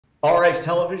RX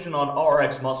Television on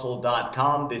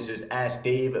rxmuscle.com. This is Ask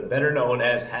Dave, better known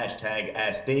as hashtag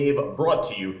Ask Dave, brought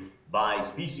to you by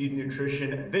Species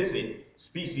Nutrition. Visit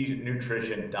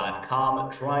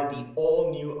speciesnutrition.com. Try the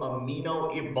all-new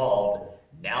Amino Evolved,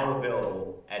 now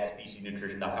available at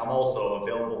speciesnutrition.com. Also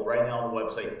available right now on the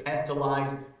website.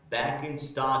 Testalize, back in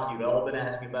stock. You've all been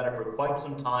asking about it for quite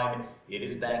some time. It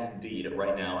is back indeed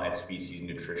right now at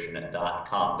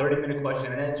speciesnutrition.com. 30-minute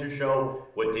question and answer show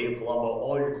with Dave Palumbo.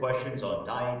 All your questions on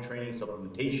diet, training,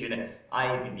 supplementation,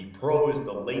 IFBB pros,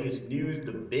 the latest news,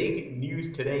 the big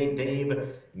news today,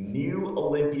 Dave. New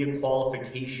Olympia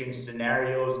qualification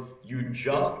scenarios. You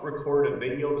just recorded a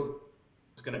video.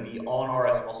 It's going to be on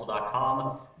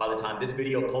rxmuscle.com by the time this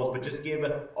video posts, but just give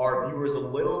our viewers a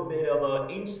little bit of an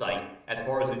insight as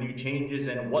far as the new changes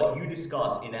and what you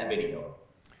discussed in that video.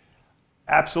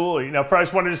 Absolutely. Now,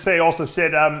 first, I wanted to say also,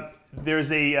 Sid,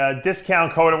 there's a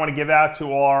discount code I want to give out to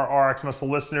all our RX Muscle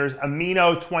listeners,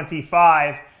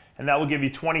 Amino25, and that will give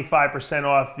you 25%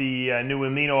 off the new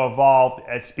Amino Evolved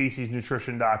at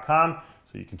speciesnutrition.com.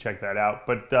 So you can check that out.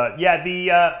 But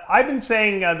yeah, I've been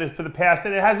saying that for the past,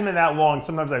 and it hasn't been that long.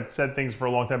 Sometimes I've said things for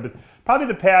a long time, but probably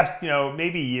the past,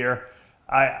 maybe a year.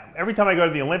 Every time I go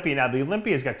to the Olympia now, the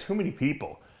Olympia's got too many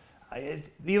people.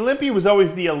 The Olympia was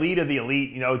always the elite of the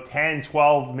elite. 10,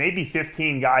 12, maybe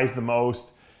 15 guys the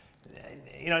most.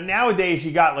 Nowadays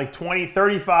you got like 20,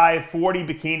 35, 40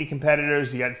 bikini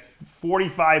competitors. You got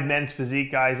 45 men's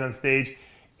physique guys on stage.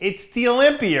 It's the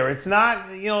Olympia. It's not,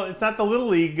 it's not the Little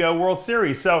League World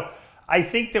Series. So I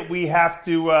think that we have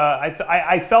to,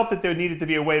 I felt that there needed to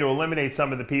be a way to eliminate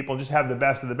some of the people and just have the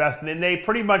best of the best. And they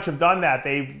pretty much have done that.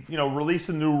 They've, released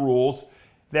some new rules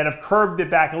that have curbed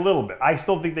it back a little bit. I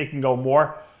still think they can go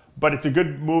more, but it's a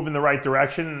good move in the right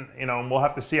direction. And we'll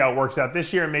have to see how it works out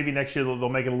this year. And maybe next year they'll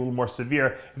make it a little more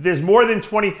severe. If there's more than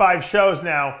 25 shows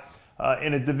now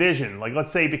in a division, like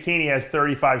let's say bikini has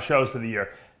 35 shows for the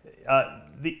year,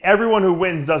 everyone who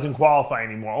wins doesn't qualify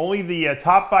anymore. Only the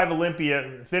top 5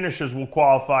 Olympia finishers will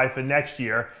qualify for next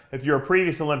year. If you're a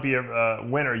previous Olympia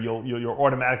winner, you're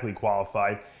automatically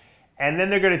qualified. And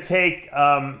then they're going to take,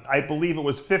 I believe it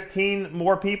was 15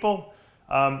 more people,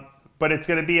 but it's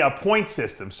going to be a point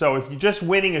system. So if you're just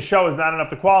winning a show is not enough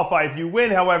to qualify. If you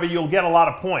win, however, you'll get a lot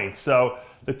of points. So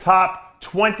the top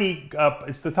 20,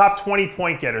 it's the top 20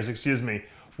 point getters,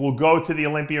 will go to the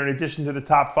Olympia in addition to the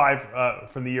top 5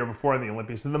 from the year before in the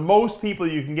Olympia. So the most people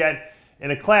you can get in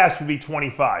a class would be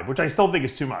 25, which I still think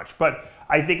is too much. But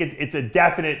I think it's a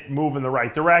definite move in the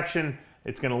right direction.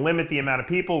 It's going to limit the amount of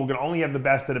people. We're going to only have the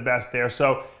best of the best there.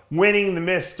 So winning the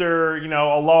Mr.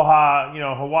 Aloha,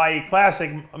 Hawaii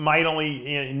Classic might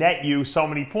only net you so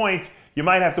many points. You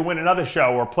might have to win another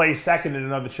show or place second in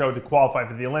another show to qualify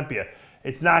for the Olympia.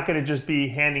 It's not going to just be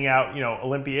handing out,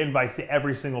 Olympia invites to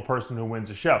every single person who wins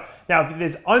a show. Now, if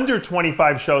there's under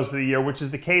 25 shows for the year, which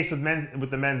is the case with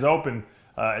the Men's Open,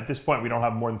 at this point we don't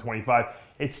have more than 25.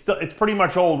 It's pretty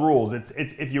much old rules. It's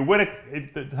if you win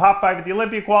if the top 5 at the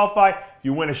Olympia qualify, if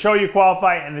you win a show you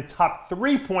qualify, and the top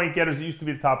 3 point getters, it used to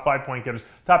be the top 5 point getters,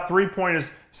 top 3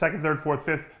 pointers, 2nd, 3rd, 4th,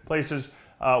 5th placers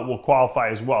will qualify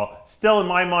as well. Still, in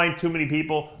my mind, too many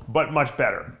people, but much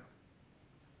better.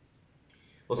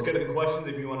 Let's get to the questions.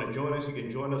 If you want to join us, you can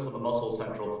join us on the Muscle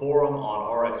Central Forum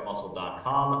on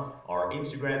rxmuscle.com, our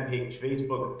Instagram page,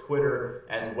 Facebook, Twitter,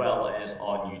 as well as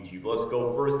on YouTube. Let's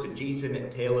go first to Jason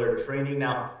Taylor Training.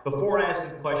 Now, before I ask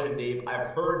this question, Dave,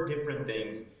 I've heard different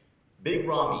things. Big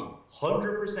Ramy,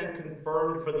 100%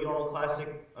 confirmed for the Arnold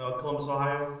Classic, Columbus,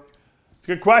 Ohio? It's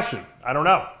a good question. I don't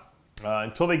know.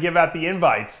 Until they give out the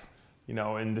invites,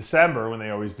 in December, when they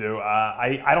always do,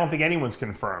 I don't think anyone's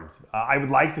confirmed. I would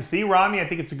like to see Ramy. I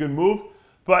think it's a good move.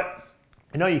 But,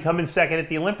 you come in second at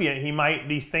the Olympia, he might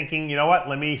be thinking, you know what,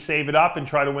 let me save it up and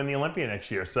try to win the Olympia next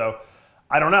year. So,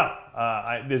 I don't know.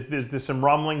 There's some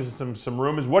rumblings and some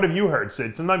rumors. What have you heard,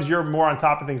 Sid? Sometimes you're more on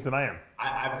top of things than I am.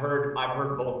 I've heard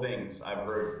both things. I've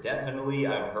heard definitely,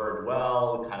 I've heard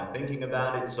well, kind of thinking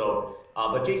about it. So,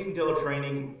 but Jason Taylor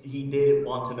Training, he did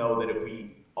want to know that if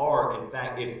we are, in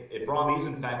fact, if Ramy is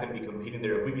in fact going to be competing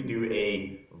there, if we could do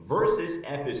a versus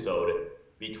episode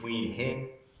between him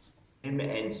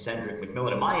and Cedric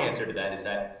McMillan. And my answer to that is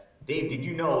that, Dave, did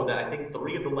you know that I think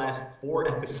 3 of the last 4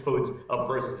 episodes of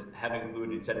Versus have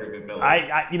included Cedric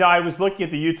McMillan? I was looking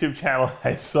at the YouTube channel.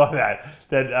 I saw that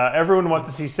everyone wants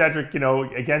to see Cedric,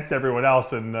 against everyone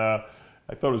else, and I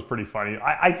thought it was pretty funny.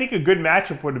 I think a good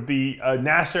matchup would be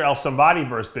Nasser El Somebody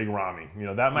versus Big Ramy.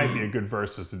 That might be a good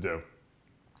versus to do.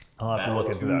 I'll have to look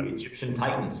into that. Egyptian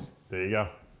Titans. There you go.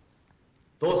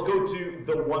 So let's go to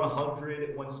the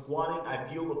 100. When squatting, I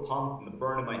feel the pump and the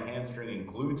burn in my hamstring and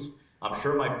glutes. I'm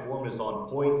sure my form is on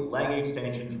point. Leg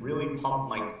extensions really pump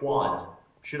my quads.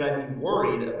 Should I be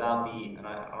worried about the, and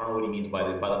I don't know what he means by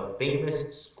this, by the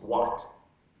famous squat?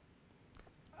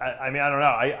 I mean, I don't know.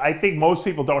 I think most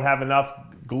people don't have enough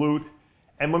glute.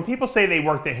 And when people say they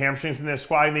work their hamstrings when they're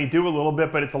squatting, they do a little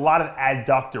bit, but it's a lot of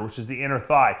adductor, which is the inner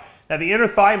thigh. Now, the inner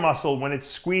thigh muscle, when it's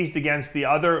squeezed against the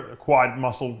other quad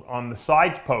muscle on the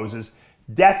side poses,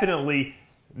 definitely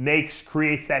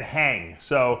creates that hang.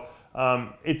 So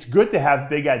it's good to have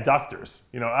big adductors.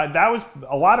 You know, that was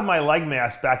a lot of my leg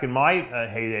mass back in my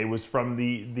heyday was from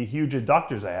the huge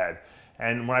adductors I had.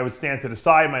 And when I would stand to the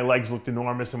side, my legs looked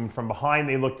enormous, and from behind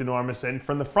they looked enormous, and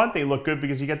from the front they look good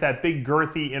because you get that big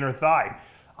girthy inner thigh.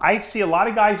 I see a lot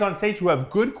of guys on stage who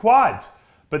have good quads,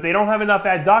 but they don't have enough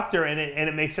adductor, and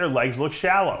it makes their legs look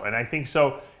shallow. And I think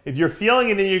so. If you're feeling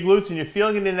it in your glutes and you're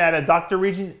feeling it in that adductor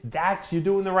region, you're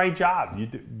doing the right job.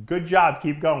 Good job.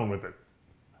 Keep going with it.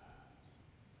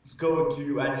 Let's go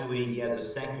to, actually, he has a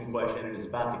second question, and it's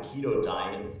about the keto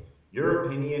diet. Your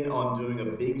opinion on doing a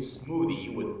big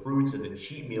smoothie with fruits as a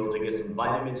cheat meal to get some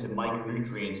vitamins and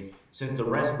micronutrients, since the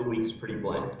rest of the week is pretty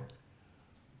bland?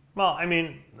 Well, I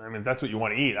mean, if that's what you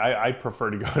want to eat. I prefer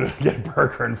to go to get a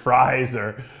burger and fries,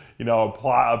 or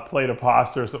a plate of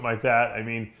pasta or something like that. I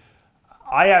mean,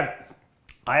 I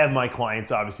have my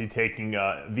clients obviously taking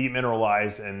V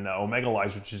Mineralize and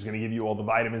Omega-Lize, which is going to give you all the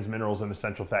vitamins, minerals, and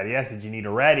essential fatty acids you need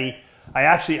already.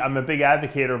 I'm a big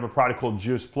advocate of a product called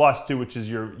Juice Plus too, which is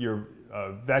your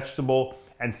vegetable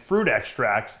and fruit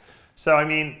extracts. So I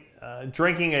mean,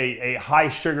 drinking a high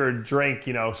sugar drink,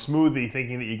 smoothie,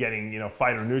 thinking that you're getting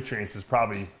phytonutrients is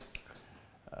probably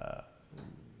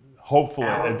hopeful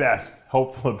at best.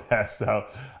 Hopeful at best. So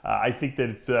I think that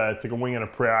it's like a wing and a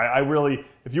prayer. I really,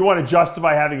 if you want to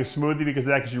justify having a smoothie because of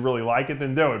that, because you really like it,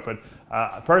 then do it.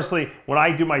 But personally, when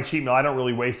I do my cheat meal, I don't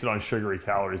really waste it on sugary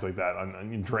calories like that,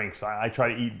 on drinks. I try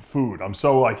to eat food. I'm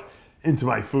so into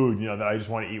my food, that I just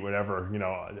want to eat whatever,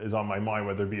 is on my mind,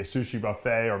 whether it be a sushi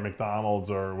buffet or McDonald's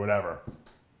or whatever.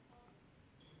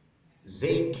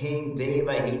 Zayd King, Dave,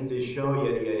 I hate this show,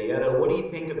 yada, yada, yada. What do you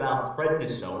think about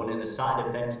prednisone and the side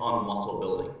effects on muscle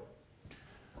building?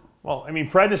 Well, I mean,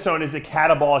 prednisone is a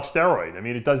catabolic steroid. I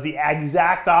mean, it does the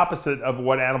exact opposite of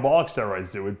what anabolic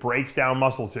steroids do. It breaks down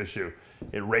muscle tissue.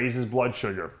 It raises blood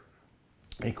sugar.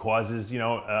 It causes,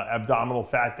 abdominal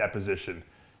fat deposition.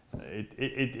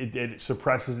 It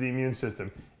suppresses the immune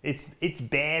system. It's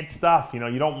bad stuff.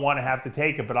 You don't want to have to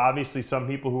take it, but obviously some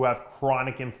people who have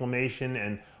chronic inflammation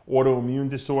and autoimmune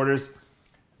disorders,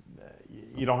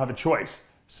 you don't have a choice.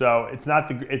 So it's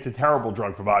a terrible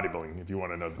drug for bodybuilding, if you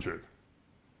want to know the truth.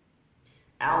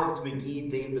 Alex McGee,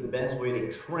 Dave, the best way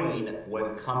to train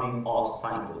when coming off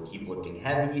cycle? Keep lifting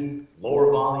heavy,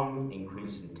 lower volume,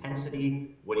 increase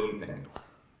intensity. What do you think?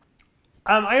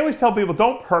 I always tell people,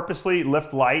 don't purposely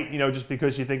lift light, just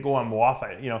because you think, oh, I'm off.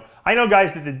 I know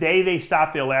guys that the day they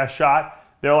stop their last shot,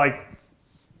 they're like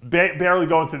barely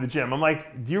going to the gym. I'm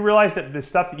like, do you realize that the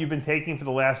stuff that you've been taking for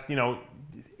the last,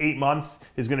 8 months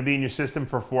is going to be in your system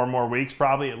for 4 more weeks,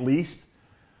 probably at least?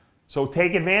 So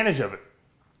take advantage of it.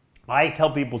 I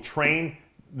tell people, train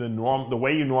the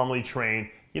way you normally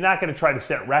train. You're not going to try to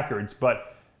set records,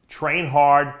 but train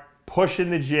hard, push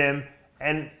in the gym,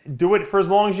 and do it for as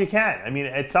long as you can. I mean,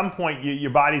 at some point,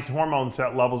 your body's hormone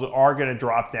levels are going to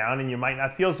drop down, and you might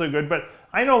not feel so good. But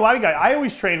I know a lot of guys. I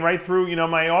always train right through,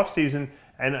 my off season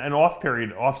and an off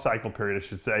cycle period, I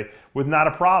should say, with not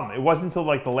a problem. It wasn't until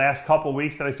like the last couple of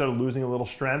weeks that I started losing a little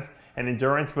strength and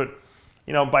endurance, but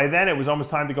by then it was almost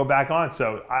time to go back on.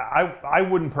 So I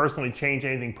wouldn't personally change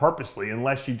anything purposely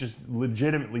unless you just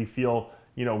legitimately feel,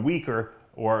 weaker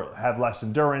or have less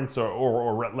endurance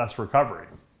or less recovery.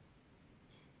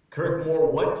 Kirk Moore,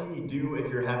 what can you do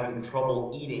if you're having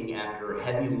trouble eating after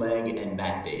heavy leg and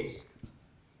back days?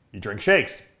 You drink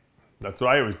shakes. That's what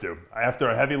I always do. After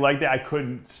a heavy leg day, I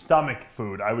couldn't stomach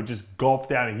food. I would just gulp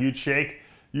down a huge shake,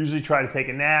 usually try to take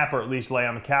a nap or at least lay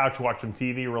on the couch, watch some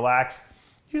TV, relax.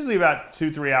 Usually about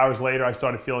 2-3 hours later, I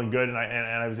started feeling good and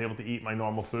I was able to eat my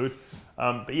normal food.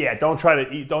 But yeah, don't try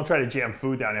to jam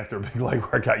food down after a big leg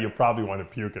workout. You'll probably want to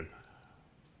puke it.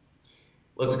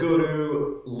 Let's go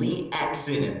to Lee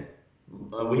Axon.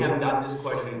 We haven't gotten this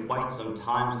question in quite some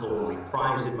time, so we'll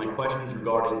reprise it. My question is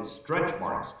regarding stretch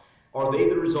marks. Are they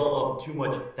the result of too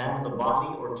much fat in the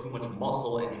body or too much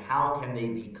muscle, and how can they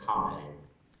be commented?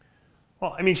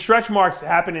 Well, I mean, stretch marks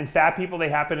happen in fat people. They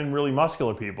happen in really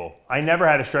muscular people. I never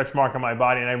had a stretch mark on my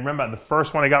body, and I remember the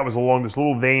first one I got was along this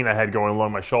little vein I had going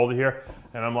along my shoulder here,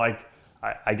 and I'm like,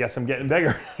 I guess I'm getting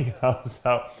bigger.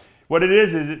 So what it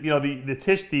is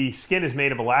the skin is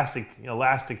made of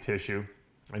elastic tissue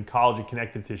and collagen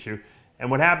connective tissue, And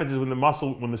what happens is when the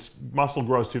muscle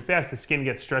grows too fast, the skin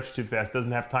gets stretched too fast,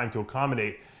 doesn't have time to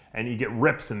accommodate, and you get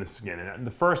rips in the skin. And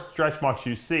the first stretch marks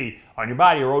you see on your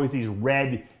body are always these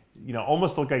red,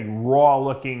 almost look like raw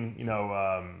looking,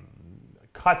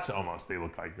 cuts almost they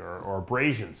look like, or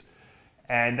abrasions.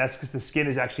 And that's because the skin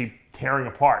is actually tearing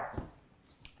apart.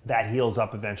 That heals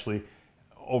up eventually.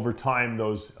 Over time,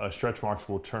 those stretch marks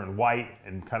will turn white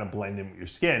and kind of blend in with your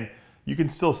skin. You can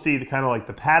still see the kind of like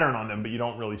the pattern on them, but you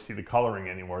don't really see the coloring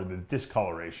anymore, the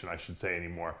discoloration, I should say,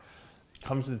 anymore. It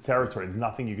comes to the territory. There's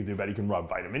nothing you can do about it. You can rub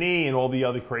vitamin E and all the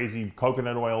other crazy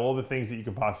coconut oil, all the things that you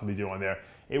can possibly do on there.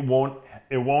 It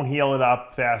won't heal it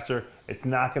up faster. It's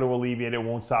not going to alleviate it. It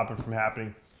won't stop it from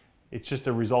happening. It's just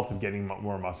a result of getting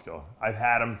more muscular. I've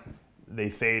had them. They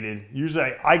faded.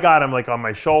 Usually I got them like on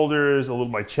my shoulders, a little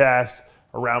my chest,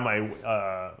 around my,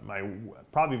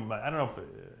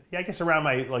 I guess around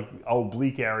my like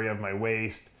oblique area of my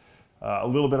waist, a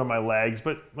little bit on my legs.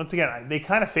 But once again, they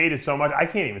kind of faded so much, I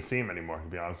can't even see them anymore, to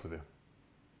be honest with you.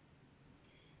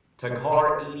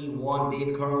 Takar81,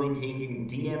 Dave currently taking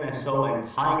DMSO and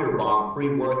Tiger Balm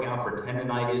pre-workout for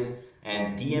tendonitis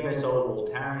and DMSO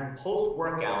Voltaren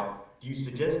post-workout. Do you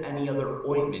suggest any other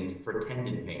ointment for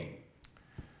tendon pain?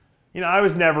 I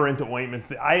was never into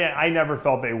ointments. I never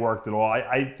felt they worked at all.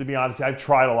 To be honest, I've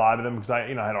tried a lot of them because I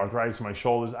had arthritis in my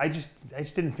shoulders. I just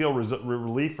didn't feel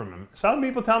relief from them. Some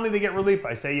people tell me they get relief.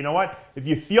 I say, you know what? If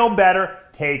you feel better,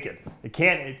 take it.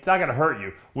 It's not going to hurt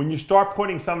you. When you start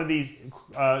putting some of these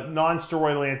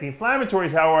non-steroidal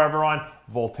anti-inflammatories, however, on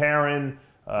Voltaren,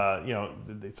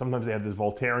 sometimes they have this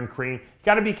Voltaren cream. You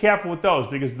got to be careful with those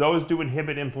because those do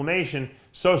inhibit inflammation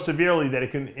so severely that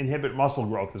it can inhibit muscle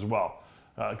growth as well.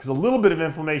 Because a little bit of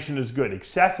inflammation is good.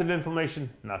 Excessive inflammation,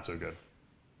 not so good.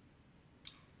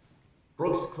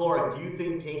 Brooks Clark, do you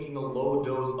think taking a low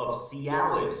dose of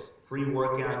Cialis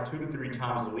pre-workout 2 to 3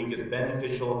 times a week is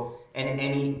beneficial, and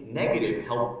any negative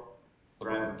health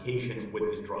ramifications with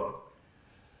this drug?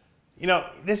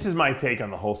 This is my take on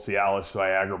the whole Cialis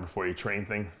Viagra before you train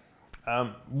thing.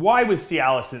 Why was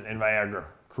Cialis and Viagra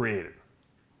created?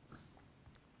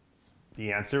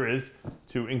 The answer is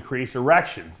to increase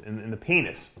erections in the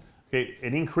penis. Okay?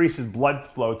 It increases blood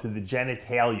flow to the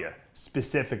genitalia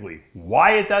specifically.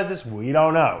 Why it does this, we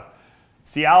don't know.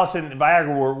 Cialis and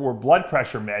Viagra were blood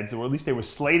pressure meds, or at least they were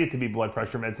slated to be blood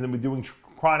pressure meds, and then we're doing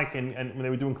chronic and when they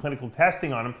were doing clinical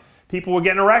testing on them, people were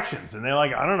getting erections, and they're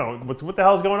like, I don't know, what the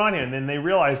hell's going on here? And then they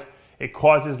realized it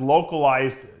causes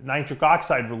localized nitric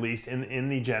oxide release in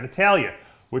the genitalia,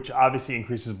 which obviously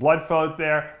increases blood flow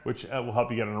there, which will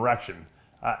help you get an erection.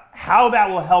 How that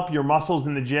will help your muscles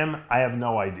in the gym, I have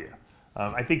no idea.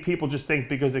 I think people just think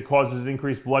because it causes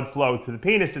increased blood flow to the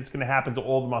penis, it's going to happen to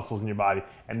all the muscles in your body,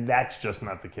 and that's just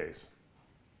not the case.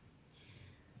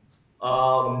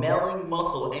 Melling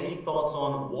muscle, any thoughts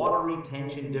on water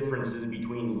retention differences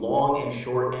between long and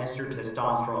short ester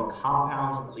testosterone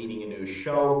compounds leading into a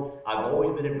show? I've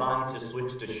always been advised to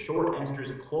switch to short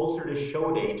esters closer to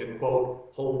show day to, quote,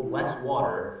 hold less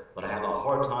water, but I have a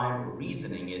hard time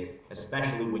reasoning it,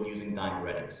 especially when using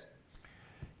diuretics.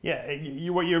 Yeah,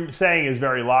 what you're saying is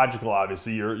very logical,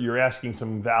 obviously. You're asking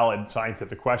some valid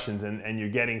scientific questions and you're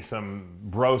getting some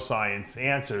bro science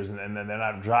answers, and then they're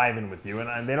not jiving with you,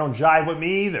 and they don't jive with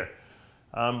me either.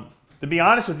 To be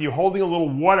honest with you, holding a little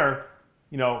water,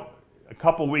 a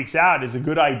couple weeks out is a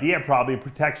good idea probably. It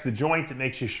protects the joints, it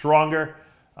makes you stronger.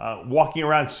 Walking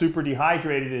around super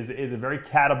dehydrated is a very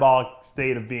catabolic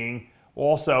state of being.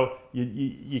 Also,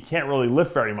 you can't really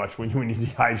lift very much when you're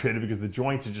dehydrated because the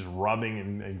joints are just rubbing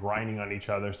and grinding on each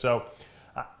other. So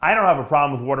I don't have a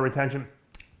problem with water retention.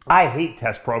 I hate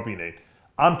test propionate.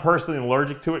 I'm personally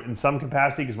allergic to it in some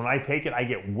capacity because when I take it, I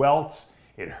get welts,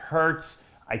 it hurts,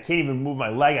 I can't even move my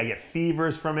leg, I get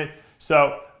fevers from it.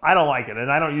 So I don't like it, and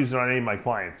I don't use it on any of my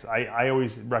clients. I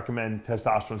always recommend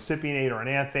testosterone cypionate or an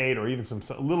anthate or even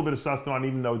a little bit of sustanon,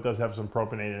 even though it does have some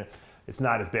propionate in it. It's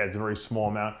not as bad, it's a very small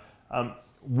amount.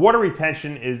 Water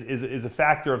retention is a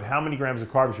factor of how many grams of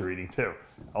carbs you're eating too.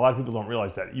 A lot of people don't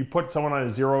realize that. You put someone on a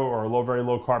zero or a very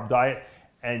low carb diet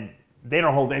and they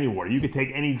don't hold any water. You could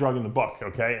take any drug in the book,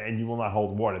 okay, and you will not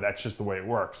hold water. That's just the way it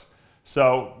works.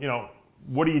 So,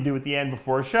 what do you do at the end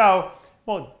before a show?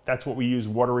 Well, that's what we use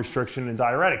water restriction and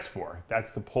diuretics for.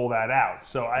 That's to pull that out.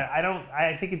 So I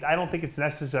don't think it's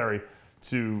necessary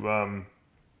to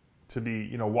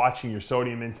be watching your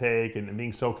sodium intake and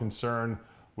being so concerned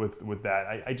with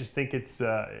that. I just think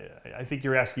I think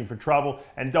you're asking for trouble,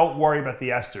 and don't worry about the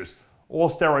esters. All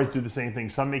steroids do the same thing.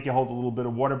 Some make you hold a little bit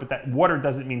of water, but that water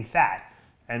doesn't mean fat.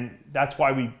 And that's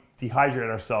why we dehydrate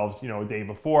ourselves, a day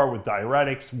before with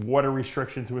diuretics, water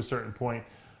restriction to a certain point,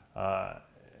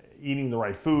 eating the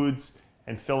right foods,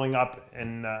 and filling up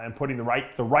and putting the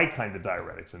right kind of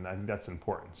diuretics, and I think that's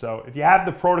important. So if you have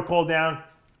the protocol down,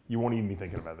 you won't even be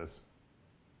thinking about this.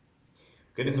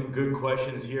 Getting some good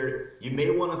questions here. You may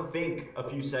want to think a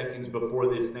few seconds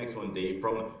before this next one, Dave,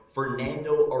 from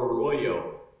Fernando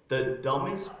Arroyo. The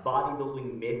dumbest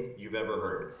bodybuilding myth you've ever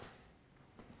heard?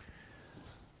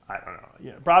 I don't know.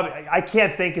 Yeah, probably. I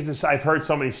can't think because I've heard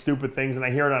so many stupid things, and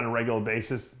I hear it on a regular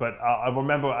basis. But I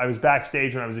remember I was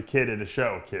backstage when I was a kid at a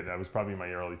show. I was probably in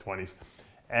my early 20s,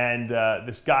 and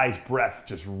this guy's breath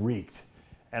just reeked,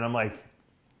 and I'm like,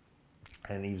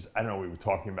 and he was, I don't know, we were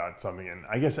talking about something, and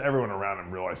I guess everyone around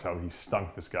him realized how he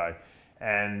stunk, this guy.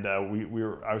 And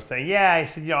I was saying, yeah, I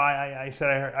said,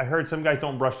 I heard some guys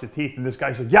don't brush their teeth, and this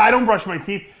guy said, yeah, I don't brush my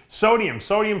teeth. Sodium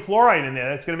fluoride in there,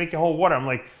 that's gonna make you hold water. I'm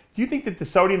like, do you think that the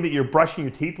sodium that you're brushing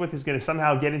your teeth with is gonna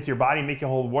somehow get into your body and make you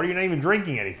hold water? You're not even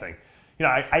drinking anything.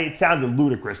 It sounded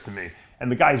ludicrous to me.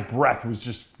 And the guy's breath was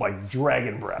just like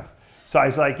dragon breath. So I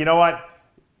was like, you know what?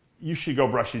 You should go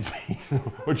brush your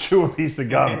teeth or chew a piece of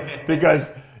gum,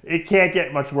 because it can't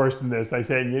get much worse than this. I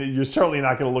said, you're certainly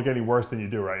not going to look any worse than you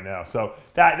do right now. So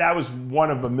that was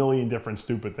one of a million different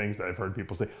stupid things that I've heard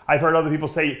people say. I've heard other people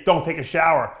say, don't take a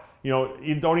shower.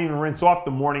 You don't even rinse off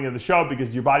the morning of the show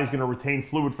because your body's going to retain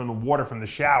fluid from the water from the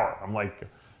shower. I'm like,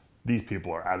 these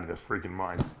people are out of their freaking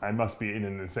minds. I must be in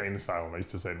an insane asylum. I used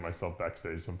to say to myself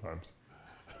backstage sometimes.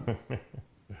 How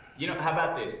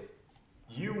about this?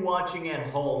 You watching at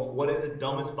home, what is the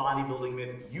dumbest bodybuilding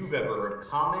myth you've ever heard?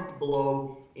 Comment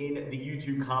below in the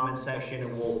YouTube comment section,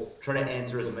 and we'll try to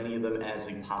answer as many of them as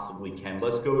we possibly can.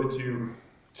 Let's go to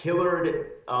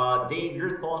Killard. Dave,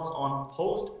 your thoughts on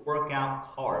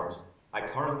post-workout carbs? I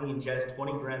currently ingest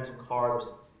 20 grams of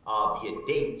carbs via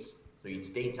dates. So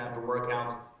eat dates after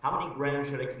workouts. How many grams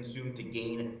should I consume to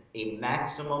gain a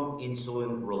maximum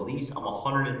insulin release? I'm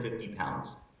 150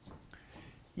 pounds.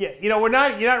 Yeah, you're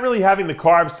not really having the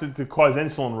carbs to cause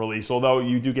insulin release, although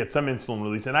you do get some insulin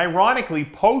release. And ironically,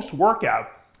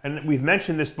 post-workout, and we've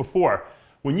mentioned this before,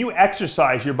 when you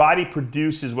exercise, your body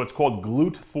produces what's called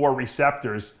GLUT4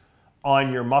 receptors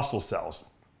on your muscle cells.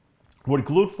 What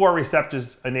GLUT4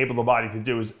 receptors enable the body to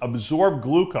do is absorb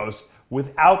glucose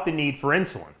without the need for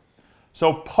insulin.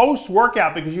 So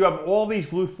post-workout, because you have all these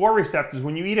GLUT4 receptors,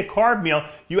 when you eat a carb meal,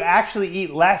 you actually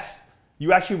eat less.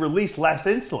 You actually release less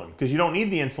insulin because you don't need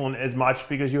the insulin as much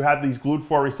because you have these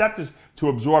GLUT4 receptors to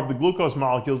absorb the glucose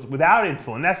molecules without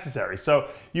insulin necessary. So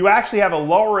you actually have a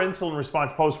lower insulin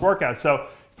response post-workout. So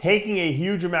taking a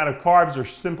huge amount of carbs or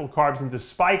simple carbs and to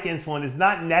spike insulin is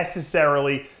not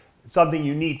necessarily something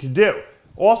you need to do.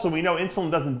 Also, we know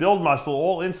insulin doesn't build muscle.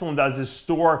 All insulin does is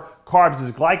store carbs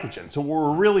as glycogen. So what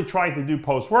we're really trying to do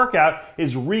post-workout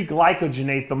is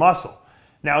reglycogenate the muscle.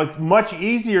 Now, it's much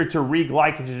easier to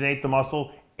reglycogenate the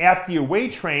muscle after you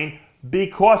weight train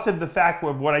because of the fact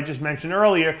of what I just mentioned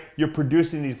earlier, you're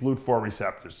producing these GLUT4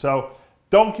 receptors. So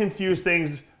don't confuse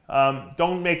things.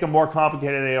 Don't make them more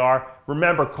complicated than they are.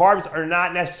 Remember, carbs are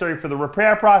not necessary for the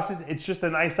repair process. It's just a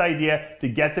nice idea to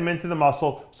get them into the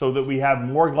muscle so that we have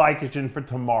more glycogen for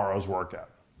tomorrow's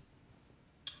workout.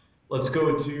 Let's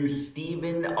go to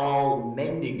Stephen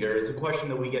Almendinger. It's a question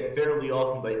that we get fairly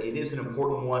often, but it is an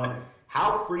important one.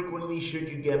 How frequently should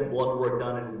you get blood work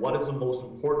done, and what is the most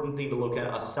important thing to look at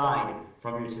aside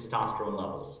from your testosterone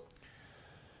levels?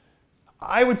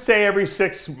 I would say every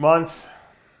 6 months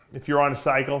if you're on a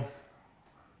cycle.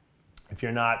 If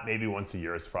you're not, maybe once a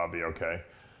year is probably okay.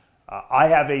 I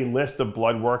have a list of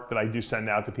blood work that I do send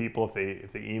out to people.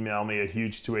 If they email me at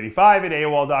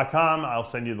huge285@aol.com, I'll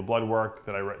send you the blood work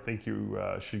that I think you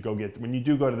should go get. When you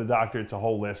do go to the doctor, it's a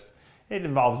whole list. It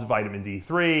involves vitamin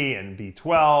D3 and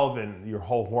B12 and your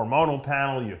whole hormonal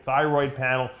panel, your thyroid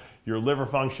panel, your liver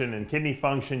function and kidney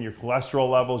function, your cholesterol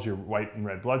levels, your white and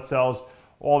red blood cells,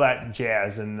 all that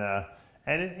jazz. And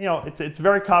it's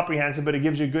very comprehensive, but it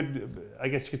gives you good, I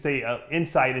guess you could say,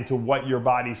 insight into what your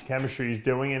body's chemistry is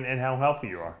doing and how healthy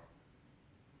you are.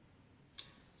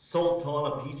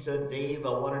 Sultana Pizza, Dave, I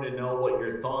wanted to know what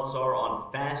your thoughts are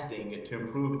on fasting to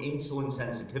improve insulin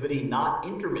sensitivity, not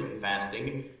intermittent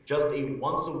fasting, just a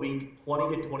once a week,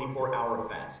 20 to 24 hour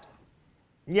fast.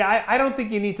 Yeah, I don't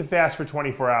think you need to fast for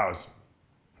 24 hours,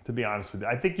 to be honest with you.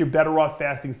 I think you're better off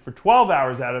fasting for 12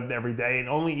 hours out of every day and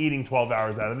only eating 12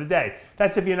 hours out of the day.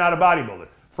 That's if you're not a bodybuilder,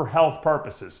 for health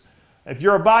purposes. If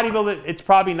you're a bodybuilder, it's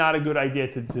probably not a good idea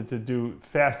to do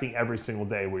fasting every single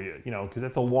day, where because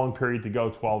that's a long period to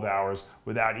go, 12 hours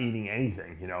without eating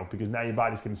anything, because now your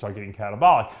body's going to start getting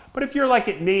catabolic. But if you're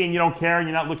like me and you don't care and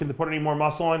you're not looking to put any more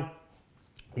muscle on,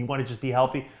 you want to just be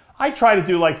healthy, I try to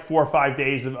do like 4 or 5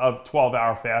 days of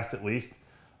 12-hour fast at least.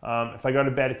 If I go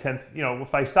to bed at 10,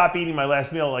 if I stop eating my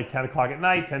last meal at like 10 o'clock at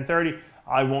night, 10:30,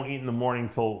 I won't eat in the morning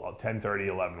till 10:30,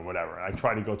 11, whatever. And I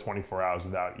try to go 24 hours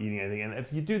without eating anything. And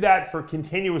if you do that for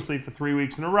continuously for 3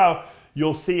 weeks in a row,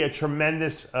 you'll see a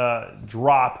tremendous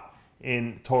drop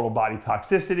in total body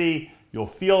toxicity. You'll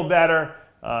feel better.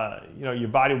 Your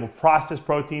body will process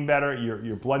protein better.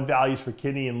 Your blood values for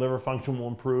kidney and liver function will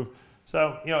improve.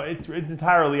 So, it's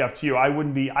entirely up to you. I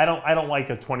don't like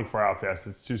a 24-hour fast.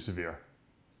 It's too severe.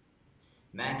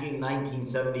 Macking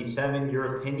 1977,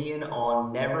 your opinion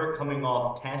on never coming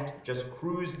off test, just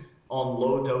cruise on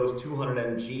low dose 200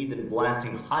 mg, then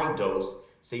blasting high dose,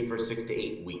 say for 6 to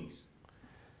 8 weeks.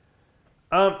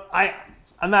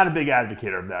 I'm not a big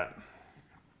advocate of that.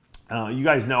 You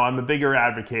guys know I'm a bigger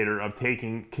advocate of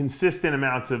taking consistent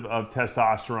amounts of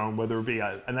testosterone, whether it be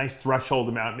a nice threshold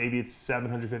amount, maybe it's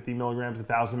 750 milligrams,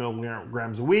 1,000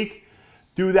 milligrams a week.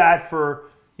 Do that for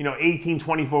 18,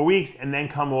 24 weeks, and then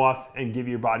come off and give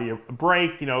your body a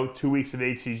break. 2 weeks of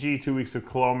HCG, 2 weeks of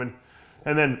Coloman,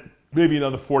 and then maybe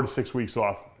another 4 to 6 weeks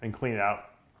off and clean it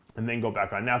out, and then go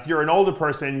back on. Now, if you're an older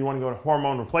person and you want to go to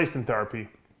hormone replacement therapy,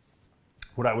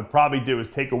 what I would probably do is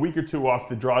take a week or two off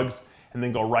the drugs and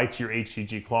then go right to your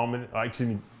HCG Clomid.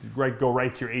 Go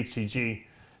right to your HCG.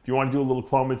 If you want to do a little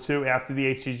Clomid too after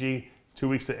the HCG, 2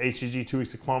 weeks of HCG, 2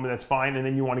 weeks of Clomid, that's fine. And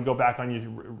then you want to go back on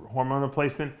your hormone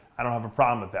replacement, I don't have a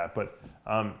problem with that. But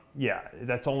yeah,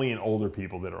 that's only in older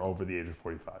people that are over the age of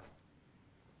 45.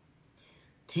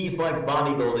 T-Flex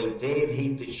Bodybuilding, Dave,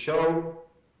 hate the show.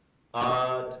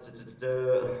 Having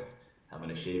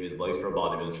to shave his legs for a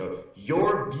bodybuilding show.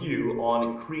 Your view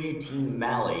on creatine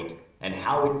malate and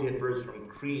how it differs from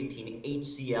creatine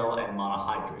HCl and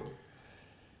monohydrate.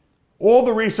 All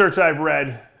the research I've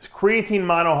read, creatine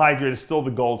monohydrate is still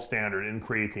the gold standard in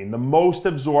creatine, the most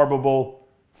absorbable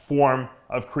form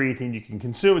of creatine you can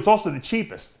consume. It's also the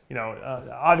cheapest.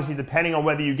 Obviously, depending on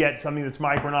whether you get something that's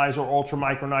micronized or ultra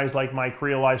micronized like my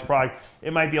creolized product,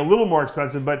 it might be a little more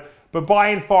expensive, but by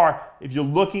and far, if you're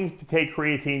looking to take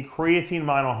creatine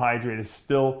monohydrate is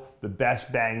still the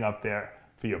best bang up there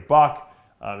for your buck.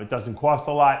 It doesn't cost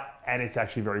a lot, and it's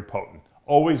actually very potent.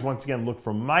 Always, once again, look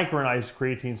for micronized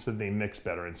creatine so they mix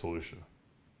better in solution.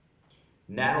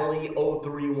 Natalie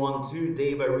 0312,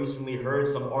 Dave, I recently heard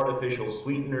some artificial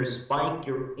sweeteners spike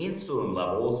your insulin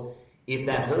levels. If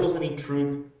that holds any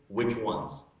truth, which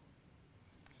ones?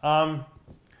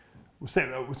 Say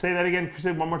that again.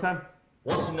 Say it one more time.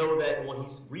 Wants to know that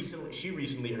she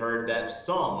recently heard that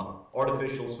some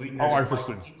artificial sweeteners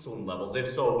spike insulin levels. If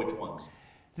so, which ones?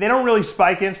 They don't really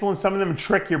spike insulin. Some of them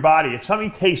trick your body. If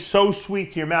something tastes so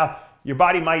sweet to your mouth, your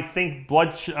body might think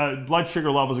blood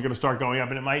sugar levels are going to start going up,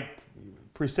 and it might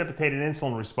precipitate an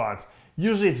insulin response.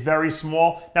 Usually it's very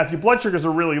small. Now, if your blood sugars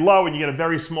are really low and you get a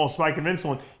very small spike of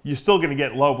insulin, you're still going to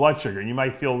get low blood sugar, and you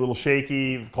might feel a little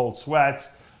shaky, cold sweats.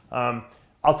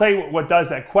 I'll tell you what does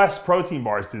that. Quest protein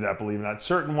bars do that, believe it or not.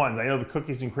 Certain ones. I know the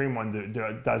cookies and cream one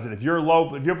does it. If your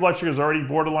blood sugar is already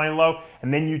borderline low,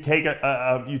 and then you take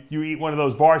you eat one of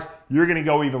those bars, you're going to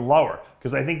go even lower.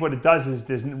 Because I think what it does is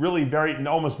there's really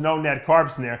almost no net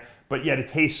carbs in there, but yet it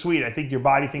tastes sweet. I think your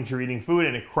body thinks you're eating food,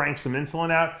 and it cranks some insulin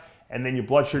out, and then your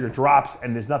blood sugar drops,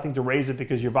 and there's nothing to raise it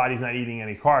because your body's not eating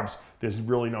any carbs. There's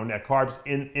really no net carbs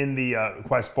in the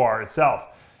Quest bar itself.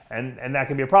 And that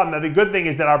can be a problem. Now, the good thing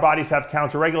is that our bodies have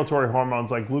counter-regulatory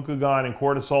hormones like glucagon and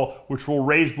cortisol, which will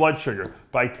raise blood sugar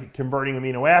by converting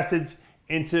amino acids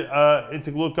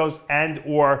into glucose, and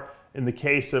or, in the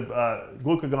case of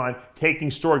glucagon,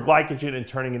 taking stored glycogen and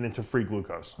turning it into free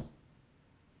glucose.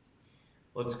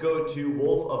 Let's go to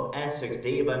Wolf of Essex.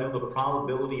 Dave, I know the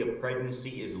probability of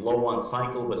pregnancy is low on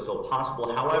cycle, but still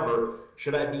possible. However,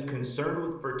 should I be concerned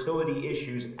with fertility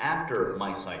issues after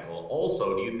my cycle?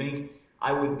 Also, do you think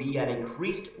I would be at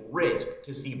increased risk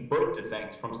to see birth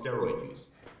defects from steroid use?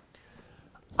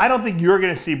 I don't think you're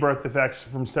going to see birth defects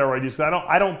from steroid use.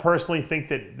 I don't personally think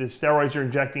that the steroids you're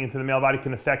injecting into the male body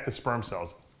can affect the sperm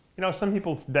cells. Some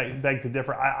people beg to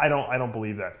differ. I don't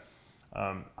believe that.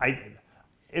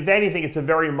 If anything, it's a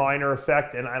very minor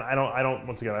effect, and I don't.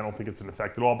 Once again, I don't think it's an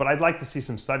effect at all. But I'd like to see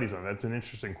some studies on that. It's an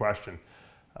interesting question.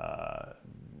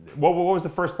 What was the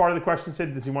first part of the question,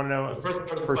 Sid? Does he want to know? The first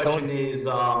part of the question is,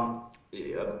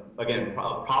 again,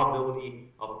 probability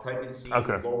of pregnancy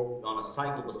low on a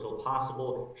cycle, but still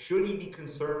possible. Should he be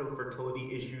concerned with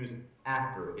fertility issues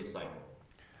after his cycle?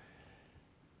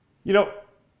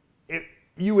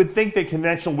 You would think that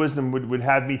conventional wisdom would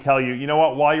have me tell you,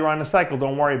 what, while you're on a cycle,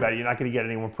 don't worry about it. You're not going to get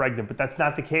anyone pregnant. But that's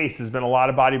not the case. There's been a lot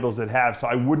of bodybuilders that have. So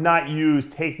I would not use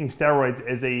taking steroids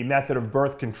as a method of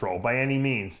birth control by any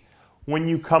means. When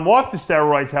you come off the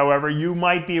steroids, however, you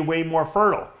might be way more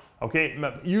fertile. Okay,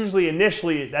 usually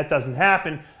initially that doesn't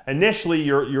happen. Initially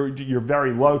you're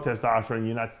very low testosterone,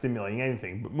 you're not stimulating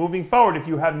anything. But moving forward, if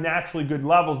you have naturally good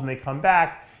levels and they come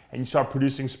back and you start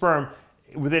producing sperm,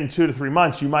 within 2 to 3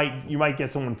 months you might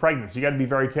get someone pregnant. So you got to be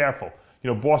very careful.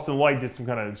 You know, Boston Lloyd did some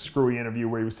kind of screwy interview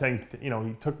where he was saying, you know,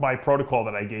 he took my protocol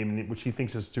that I gave him, which he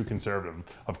thinks is too conservative.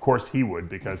 Of course he would,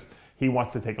 because he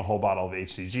wants to take a whole bottle of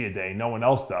HCG a day. No one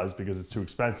else does because it's too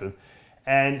expensive.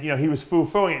 And, you know, he was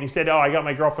foo-fooing it. And he said, oh, I got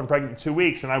my girlfriend pregnant in 2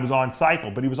 weeks and I was on cycle.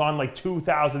 But he was on like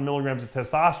 2,000 milligrams of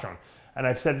testosterone. And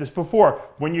I've said this before,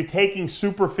 when you're taking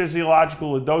super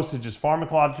physiological dosages,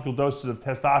 pharmacological doses of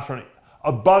testosterone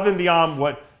above and beyond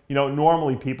what, you know,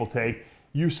 normally people take,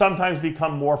 you sometimes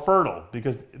become more fertile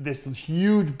because this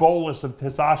huge bolus of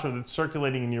testosterone that's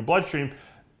circulating in your bloodstream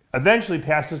eventually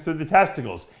passes through the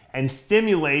testicles and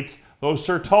stimulates those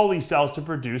Sertoli cells to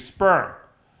produce sperm.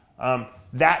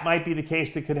 That might be the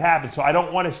case that could happen. So I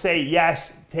don't want to say,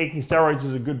 yes, taking steroids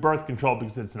is a good birth control,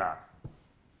 because it's not.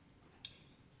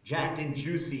 Jacked and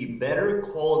juicy, better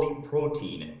quality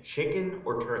protein, chicken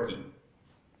or turkey?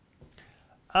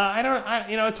 You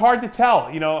know, it's hard to tell.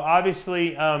 You know,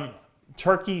 obviously,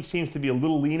 turkey seems to be a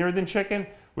little leaner than chicken,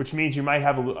 which means you might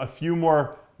have a few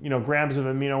more, you know, grams of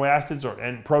amino acids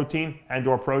and protein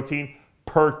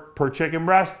per chicken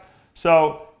breast.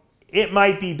 So it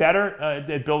might be better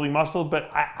at building muscle, but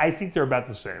I think they're about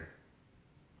the same.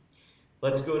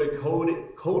 Let's go to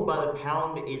code by the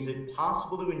pound. Is it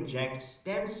possible to inject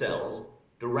stem cells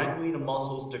directly into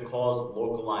muscles to cause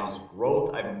localized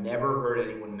growth? I've never heard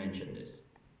anyone mention this.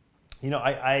 You know,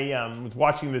 I was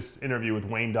watching this interview with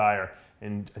Wayne Dyer,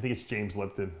 and I think it's James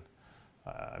Lipton.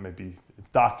 I might be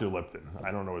Dr. Lipton.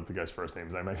 I don't know what the guy's first name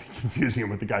is. I might be confusing him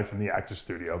with the guy from the Actors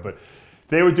Studio, but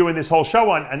they were doing this whole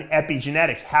show on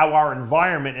epigenetics, how our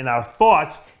environment and our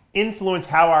thoughts influence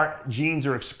how our genes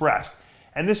are expressed.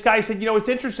 And this guy said, you know, it's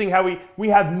interesting how we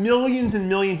have millions and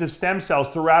millions of stem cells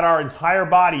throughout our entire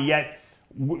body, yet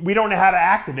we don't know how to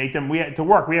activate them to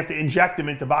work. We have to inject them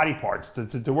into body parts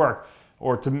to work,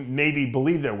 or to maybe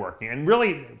believe they're working. And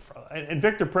really, and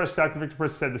Dr. Victor Prisk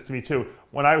said this to me too,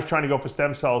 when I was trying to go for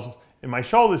stem cells in my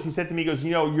shoulders, he said to me, he goes,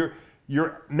 you know,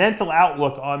 your mental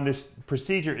outlook on this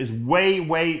procedure is way,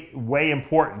 way, way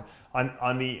important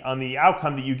on the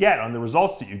outcome that you get, on the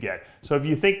results that you get. So if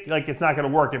you think like it's not gonna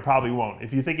work, it probably won't.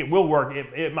 If you think it will work,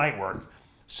 it might work.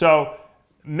 So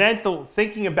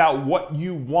thinking about what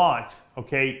you want,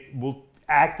 okay, will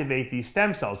activate these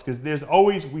stem cells, because there's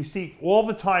always, we see all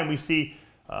the time, we see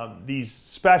these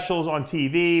specials on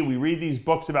TV, we read these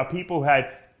books about people who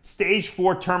had stage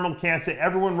 4 terminal cancer.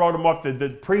 Everyone wrote them off.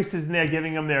 The priest is in there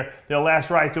giving them their last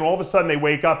rites, and all of a sudden they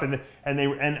wake up and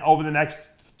over the next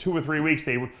 2 or 3 weeks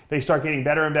they start getting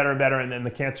better and better and better, and then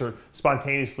the cancer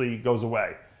spontaneously goes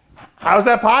away. How is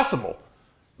that possible?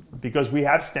 Because we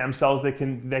have stem cells that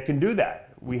can do that.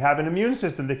 We have an immune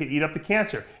system that can eat up the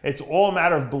cancer. It's all a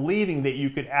matter of believing that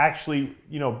you could actually,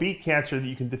 you know, beat cancer, that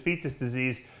you can defeat this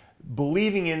disease,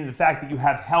 believing in the fact that you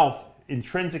have health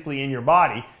intrinsically in your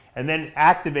body, and then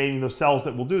activating those cells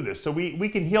that will do this. So we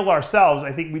can heal ourselves.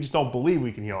 I think we just don't believe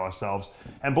we can heal ourselves.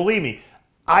 And believe me,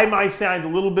 I might sound a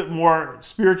little bit more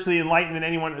spiritually enlightened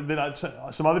than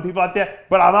some other people out there,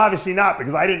 but I'm obviously not,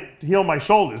 because I didn't heal my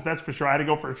shoulders, that's for sure. I had to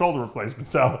go for a shoulder replacement.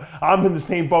 So I'm in the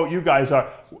same boat you guys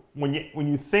are. When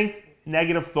you think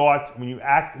negative thoughts, when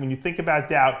you think about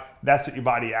doubt, that's what your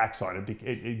body acts on.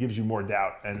 It gives you more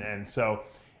doubt. And so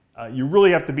you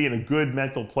really have to be in a good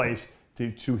mental place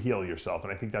to heal yourself.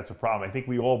 And I think that's a problem. I think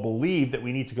we all believe that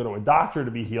we need to go to a doctor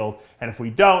to be healed. And if we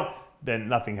don't, then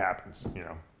nothing happens, you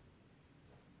know.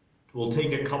 We'll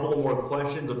take a couple more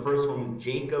questions. The first one,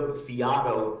 Jacob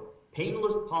Fiato.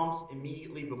 Painless pumps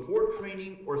immediately before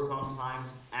training or sometimes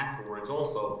afterwards?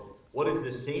 Also, what is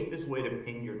the safest way to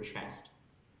pin your chest?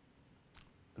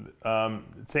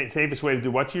 Safest way to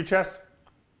do what to your chest?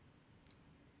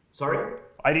 Sorry?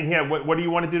 I didn't hear. What do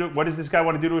you want to do? What does this guy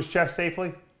want to do to his chest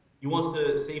safely? He wants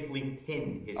to safely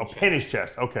pin his chest. Pin his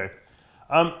chest. Okay.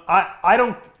 I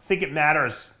don't think it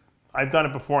matters. I've done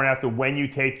it before and after when you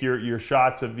take your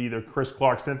shots of either Chris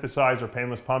Clark synthesized or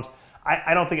painless pumps.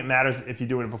 I don't think it matters if you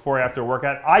do it before or after a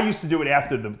workout. I used to do it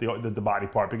after the body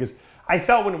part, because I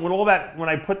felt when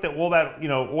I put all that, you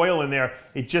know, oil in there,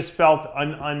 it just felt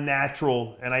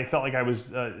unnatural, and I felt like I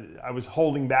was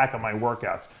holding back on my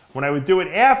workouts. When I would do it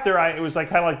after, it was like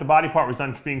kind of like the body part was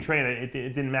done being trained. It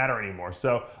didn't matter anymore.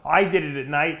 So I did it at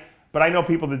night, but I know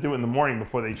people that do it in the morning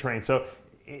before they train. So.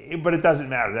 But it doesn't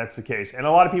matter, that's the case. And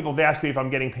a lot of people have asked me if I'm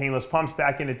getting painless pumps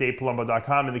back in at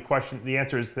DavePalumbo.com, and the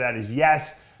answer to that is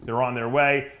yes, they're on their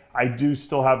way. I do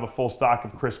still have a full stock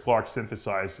of Chris Clark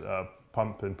synthesized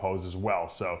pump and pose as well,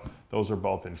 so those are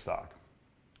both in stock.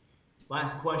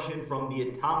 Last question from the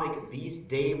Atomic Beast,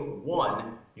 Dave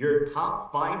 1. Your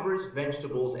top fibrous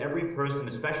vegetables every person,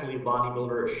 especially a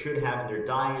bodybuilder, should have in their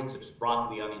diet, such as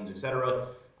broccoli, onions, etc.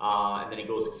 And then he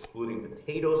goes excluding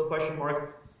potatoes, question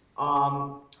mark.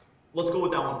 Let's go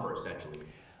with that one first, actually.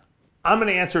 I'm going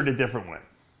to answer it a different way.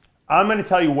 I'm going to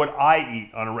tell you what I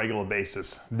eat on a regular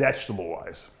basis,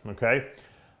 vegetable-wise, okay?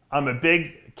 I'm a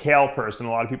big kale person.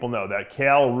 A lot of people know that.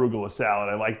 Kale, arugula salad,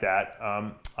 I like that.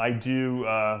 I do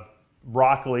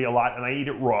broccoli a lot, and I eat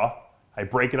it raw. I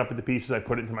break it up into pieces. I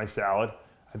put it into my salad.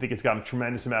 I think it's got a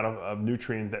tremendous amount of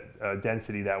nutrient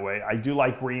density that way. I do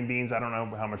like green beans. I don't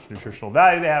know how much nutritional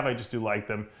value they have. I just do like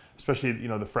them, especially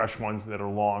the fresh ones that are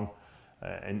long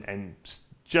and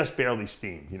just barely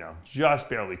steamed, just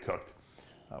barely cooked.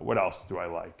 What else do I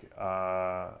like?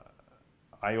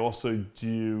 I also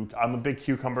I'm a big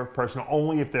cucumber person,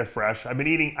 only if they're fresh. I've been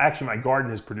eating, actually my garden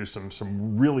has produced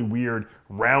some really weird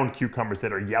round cucumbers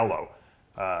that are yellow.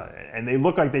 And they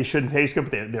look like they shouldn't taste good,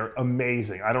 but they're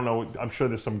amazing. I don't know, I'm sure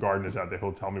there's some gardeners out there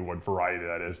who'll tell me what variety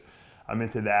that is. I'm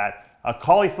into that.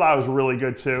 Cauliflower is really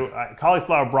good too.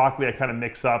 Cauliflower, broccoli, I kind of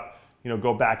mix up,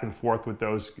 go back and forth with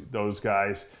those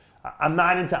guys. I'm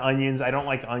not into onions. I don't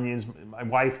like onions. My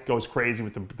wife goes crazy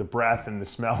with the breath and the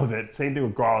smell of it. Same thing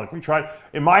with garlic.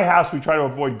 In my house, we try to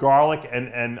avoid garlic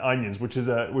and onions, which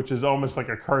is almost like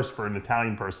a curse for an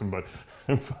Italian person. But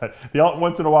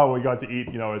once in a while, when we got to eat,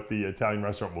 at the Italian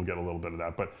restaurant, we'll get a little bit of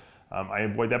that. But I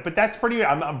avoid that. But that's pretty good.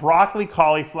 I'm broccoli,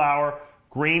 cauliflower,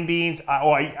 green beans.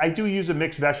 I do use a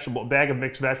bag of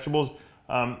mixed vegetables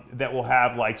that will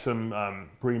have like some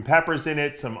green peppers in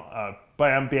it, some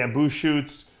bamboo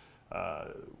shoots.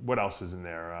 What else is in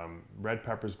there? Red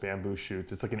peppers, bamboo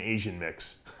shoots. It's like an Asian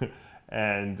mix.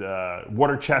 And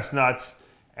water chestnuts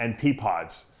and pea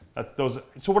pods. That's those.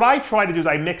 So what I try to do is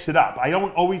I mix it up. I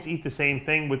don't always eat the same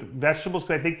thing with vegetables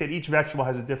because I think that each vegetable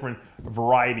has a different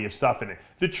variety of stuff in it.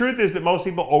 The truth is that most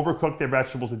people overcook their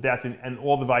vegetables to death and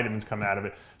all the vitamins come out of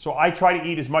it. So I try to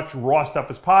eat as much raw stuff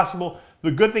as possible.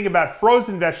 The good thing about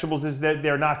frozen vegetables is that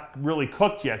they're not really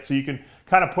cooked yet. So you can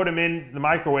kind of put them in the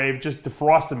microwave, just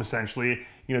defrost them essentially,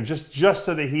 just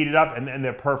so they heat it up and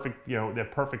they're perfect, they're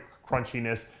perfect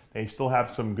crunchiness. They still have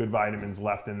some good vitamins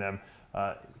left in them.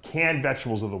 Canned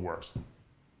vegetables are the worst.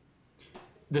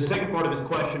 The second part of his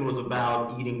question was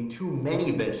about eating too many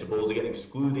vegetables, again,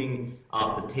 excluding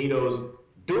potatoes.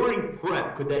 During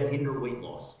prep, could that hinder weight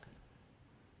loss?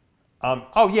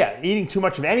 Oh yeah, eating too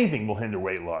much of anything will hinder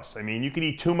weight loss. I mean, you could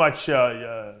eat too much,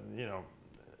 I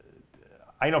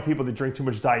know people that drink too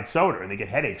much diet soda and they get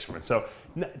headaches from it. So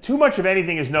too much of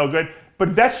anything is no good. But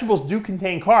vegetables do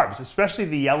contain carbs, especially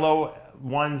the yellow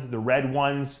ones, the red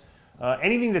ones.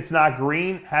 Anything that's not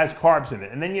green has carbs in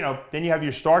it. And then, then you have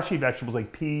your starchy vegetables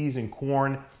like peas and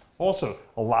corn, also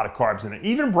a lot of carbs in it.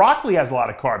 Even broccoli has a lot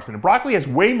of carbs in it. Broccoli has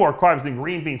way more carbs than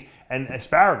green beans and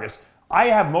asparagus. I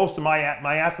have most of my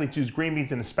athletes use green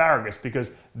beans and asparagus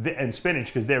and spinach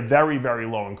because they're very, very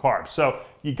low in carbs. So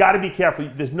you got to be careful.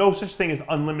 There's no such thing as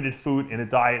unlimited food in a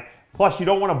diet. Plus, you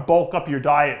don't want to bulk up your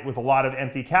diet with a lot of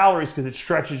empty calories because it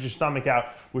stretches your stomach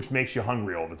out, which makes you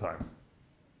hungry all the time.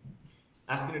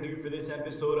 That's going to do it for this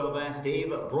episode of Ask Dave,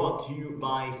 brought to you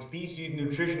by Species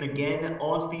Nutrition. Again,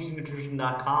 on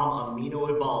speciesnutrition.com,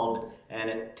 Amino Evolved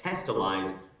and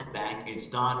Testalize back in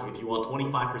stock. If you want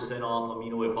 25% off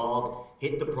Amino Evolved,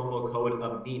 hit the promo code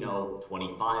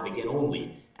AMINO25, again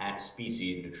only at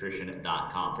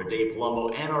speciesnutrition.com. For Dave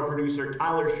Palumbo and our producer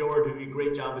Tyler Shore, doing a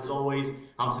great job as always,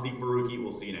 I'm Sadiq Faruqi.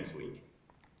 We'll see you next week.